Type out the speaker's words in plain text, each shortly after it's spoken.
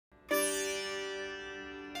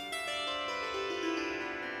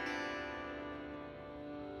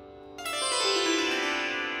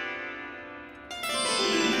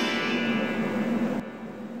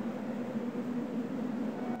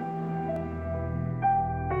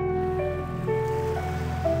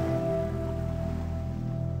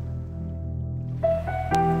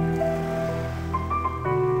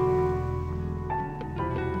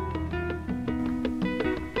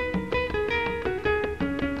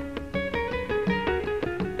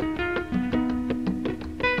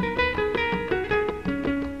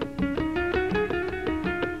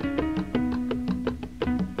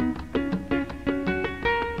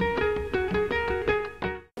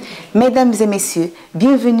Mesdames et messieurs,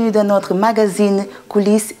 bienvenue dans notre magazine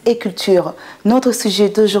Coulisses et Culture. Notre sujet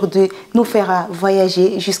d'aujourd'hui nous fera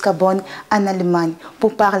voyager jusqu'à Bonn en Allemagne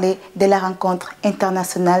pour parler de la rencontre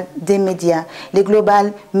internationale des médias, le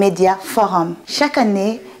Global Media Forum. Chaque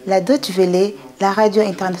année, la Deutsche Welle, la radio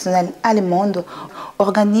internationale allemande,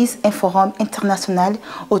 organise un forum international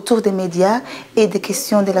autour des médias et des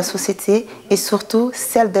questions de la société et surtout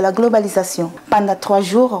celle de la globalisation. Pendant 3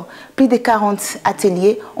 jours, plus de 40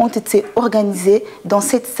 ateliers ont été organisés dans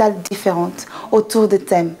 7 salles différentes autour des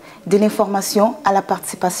thèmes de l'information à la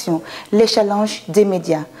participation, les challenges des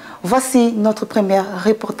médias. Voici notre premier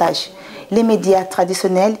reportage, les médias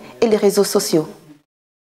traditionnels et les réseaux sociaux.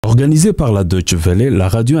 Organisée par la Deutsche Welle, la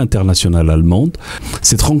radio internationale allemande,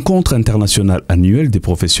 cette rencontre internationale annuelle des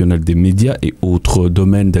professionnels des médias et autres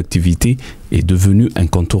domaines d'activité est devenue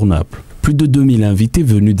incontournable. Plus de 2000 invités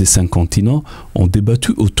venus des 5 continents ont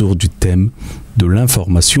débattu autour du thème de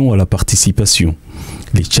l'information à la participation,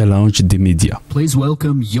 les challenges des médias. Please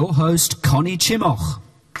welcome your host, Connie Chimoch.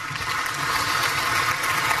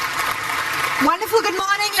 Wonderful. Good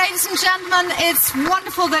morning, ladies and gentlemen. It's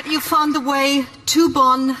wonderful that you found the way to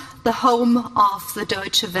Bonn, the home of the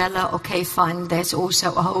Deutsche Welle. Okay, fine, there's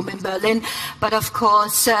also a home in Berlin. But of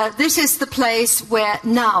course, this is the place where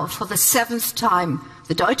now, for the 7th time,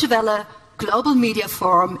 the Deutsche Welle Global Media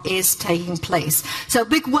Forum is taking place. So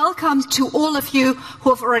big welcome to all of you who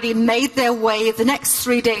have already made their way. The next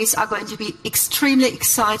 3 days are going to be extremely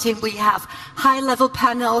exciting. We have high-level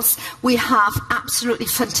panels. We have absolutely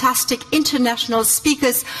fantastic international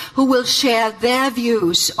speakers who will share their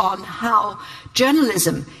views on how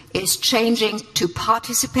journalism is changing to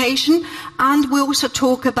participation, and we also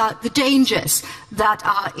talk about the dangers that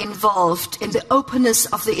are involved in the openness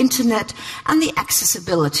of the internet and the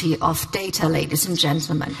accessibility of data, ladies and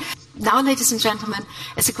gentlemen. Now, ladies and gentlemen,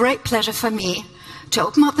 it's a great pleasure for me to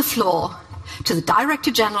open up the floor to the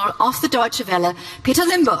Director General of the Deutsche Welle, Peter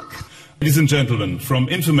Limburg. Ladies and gentlemen, from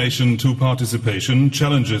information to participation,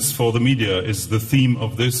 challenges for the media is the theme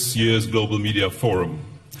of this year's Global Media Forum.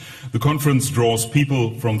 The conference draws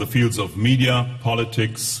people from the fields of media,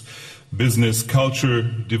 politics, business, culture,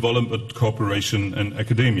 development, cooperation, and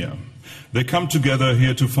academia. They come together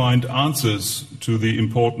here to find answers to the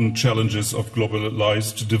important challenges of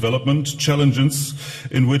globalized development, challenges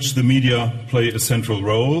in which the media play a central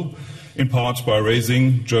role, in part by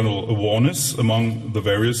raising general awareness among the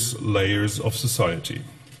various layers of society.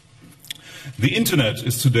 The Internet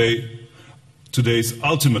is today's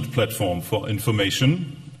ultimate platform for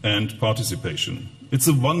information and participation. It's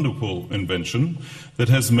a wonderful invention that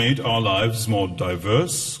has made our lives more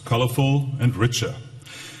diverse, colorful, and richer.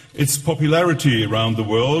 Its popularity around the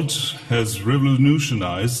world has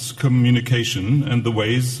revolutionized communication and the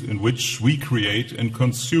ways in which we create and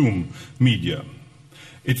consume media.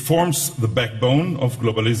 It forms the backbone of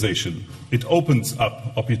globalization. It opens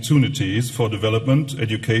up opportunities for development,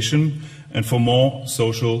 education, and for more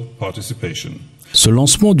social participation. Ce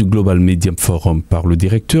lancement du Global Media Forum par le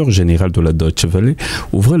directeur général de la Deutsche Welle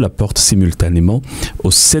ouvrait la porte simultanément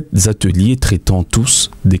aux 7 ateliers traitant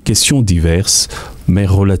tous des questions diverses, mais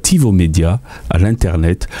relatives aux médias, à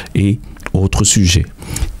l'Internet et autres sujets.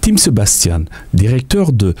 Tim Sebastian,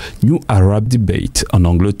 directeur de New Arab Debate en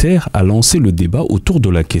Angleterre, a lancé le débat autour de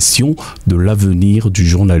la question de l'avenir du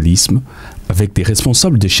journalisme avec des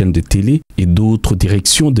responsables des chaînes de télé et d'autres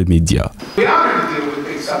directions de médias.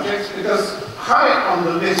 High on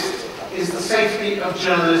the list is the safety of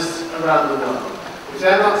journalists around the world. If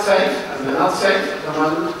they're not safe, and they're not safe at the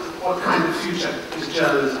moment, what kind of future is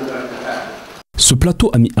journalism going to have? Ce plateau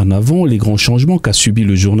a mis en avant les grands changements qu'a subi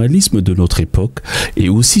le journalisme de notre époque et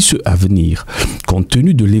aussi ceux à venir, compte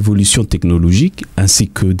tenu de l'évolution technologique ainsi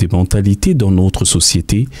que des mentalités dans notre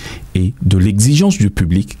société et de l'exigence du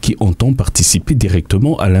public qui entend participer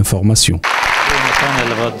directement à l'information.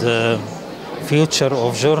 Future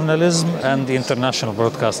of journalism and international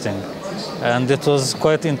broadcasting, and it was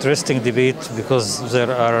quite interesting debate because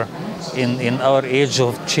there are in our age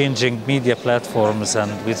of changing media platforms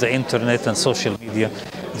and with the internet and social media,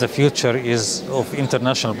 the future is of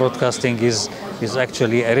international broadcasting is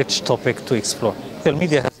actually a rich topic to explore. Social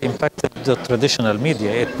media has impacted the traditional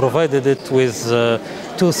media. It provided it with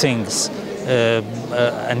 2 things: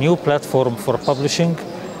 a new platform for publishing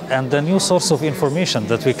and a new source of information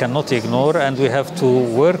that we cannot ignore, and we have to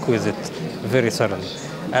work with it very thoroughly.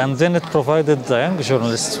 And then it provided the young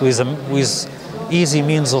journalists with easy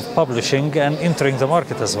means of publishing and entering the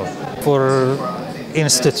market as well. For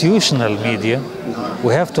institutional media,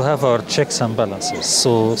 we have to have our checks and balances.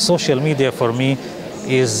 So social media for me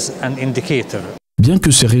is an indicator. Bien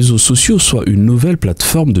que ces réseaux sociaux soient une nouvelle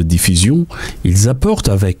plateforme de diffusion, ils apportent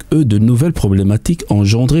avec eux de nouvelles problématiques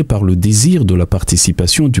engendrées par le désir de la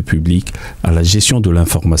participation du public à la gestion de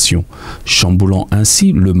l'information, chamboulant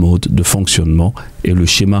ainsi le mode de fonctionnement et le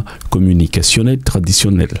schéma communicationnel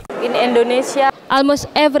traditionnel. In Indonesia, almost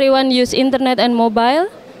everyone use internet and mobile,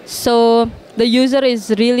 so the user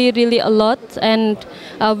is really a lot, and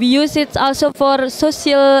we use it also for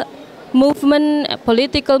social movement,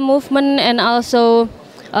 political movement, and also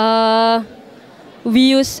we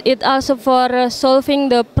use it also for solving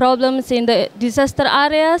the problems in the disaster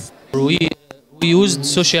areas. We used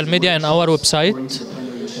social media in our website.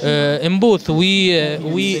 In both,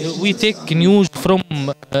 we take news from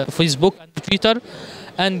Facebook and Twitter,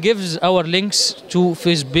 and gives our links to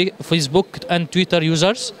Facebook and Twitter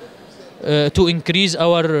users to increase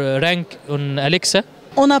our rank on Alexa.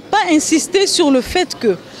 On n'a pas insisté sur le fait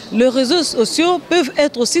que les réseaux sociaux peuvent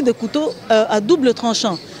être aussi des couteaux à double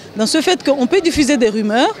tranchant. Dans ce fait qu'on peut diffuser des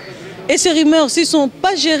rumeurs, et ces rumeurs, s'ils ne sont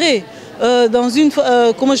pas gérées dans une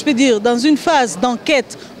phase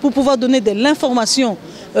d'enquête pour pouvoir donner de l'information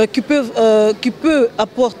qui peut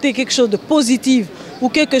apporter quelque chose de positif ou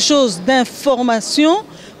quelque chose d'information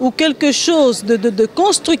ou quelque chose de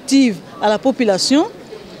constructif à la population,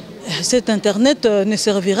 cet Internet ne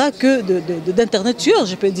servira que d'Internet tueur,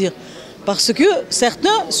 je peux dire. Parce que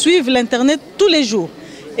certains suivent l'Internet tous les jours.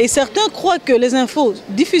 Et certains croient que les infos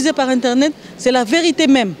diffusées par Internet, c'est la vérité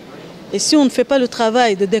même. Et si on ne fait pas le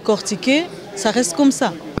travail de décortiquer, ça reste comme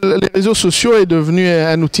ça. Les réseaux sociaux est devenu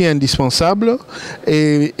un outil indispensable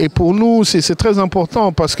et pour nous c'est très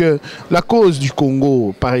important parce que la cause du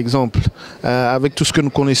Congo par exemple, avec tout ce que nous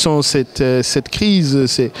connaissons, cette crise,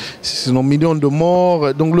 c'est nos millions de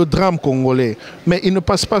morts, donc le drame congolais, mais il ne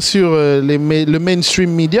passe pas sur le mainstream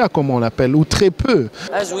media comme on l'appelle, ou très peu.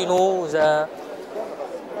 As we know,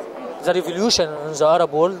 the revolution in the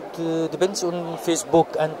Arab world depends on Facebook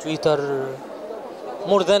and Twitter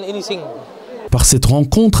more than anything. Par cette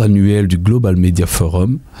rencontre annuelle du Global Media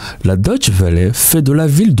Forum, la Deutsche Welle fait de la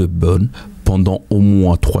ville de Bonn, pendant au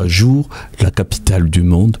moins 3 jours, la capitale du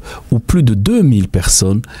monde, où plus de 2000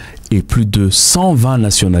 personnes et plus de 120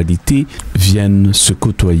 nationalités viennent se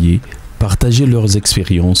côtoyer, partager leurs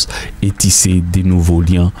expériences et tisser des nouveaux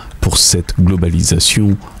liens pour cette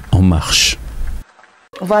globalisation en marche.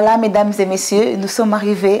 Voilà, mesdames et messieurs, nous sommes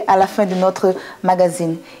arrivés à la fin de notre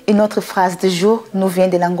magazine. Et notre phrase du jour nous vient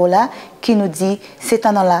de l'Angola qui nous dit « C'est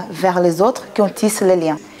en allant vers les autres qu'on tisse les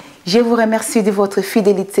liens ». Je vous remercie de votre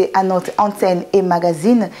fidélité à notre antenne et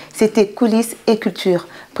magazine. C'était Coulisses et Culture,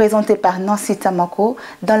 présenté par Nancy Tamako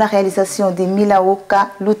dans la réalisation de Milau K,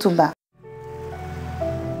 Lutumba.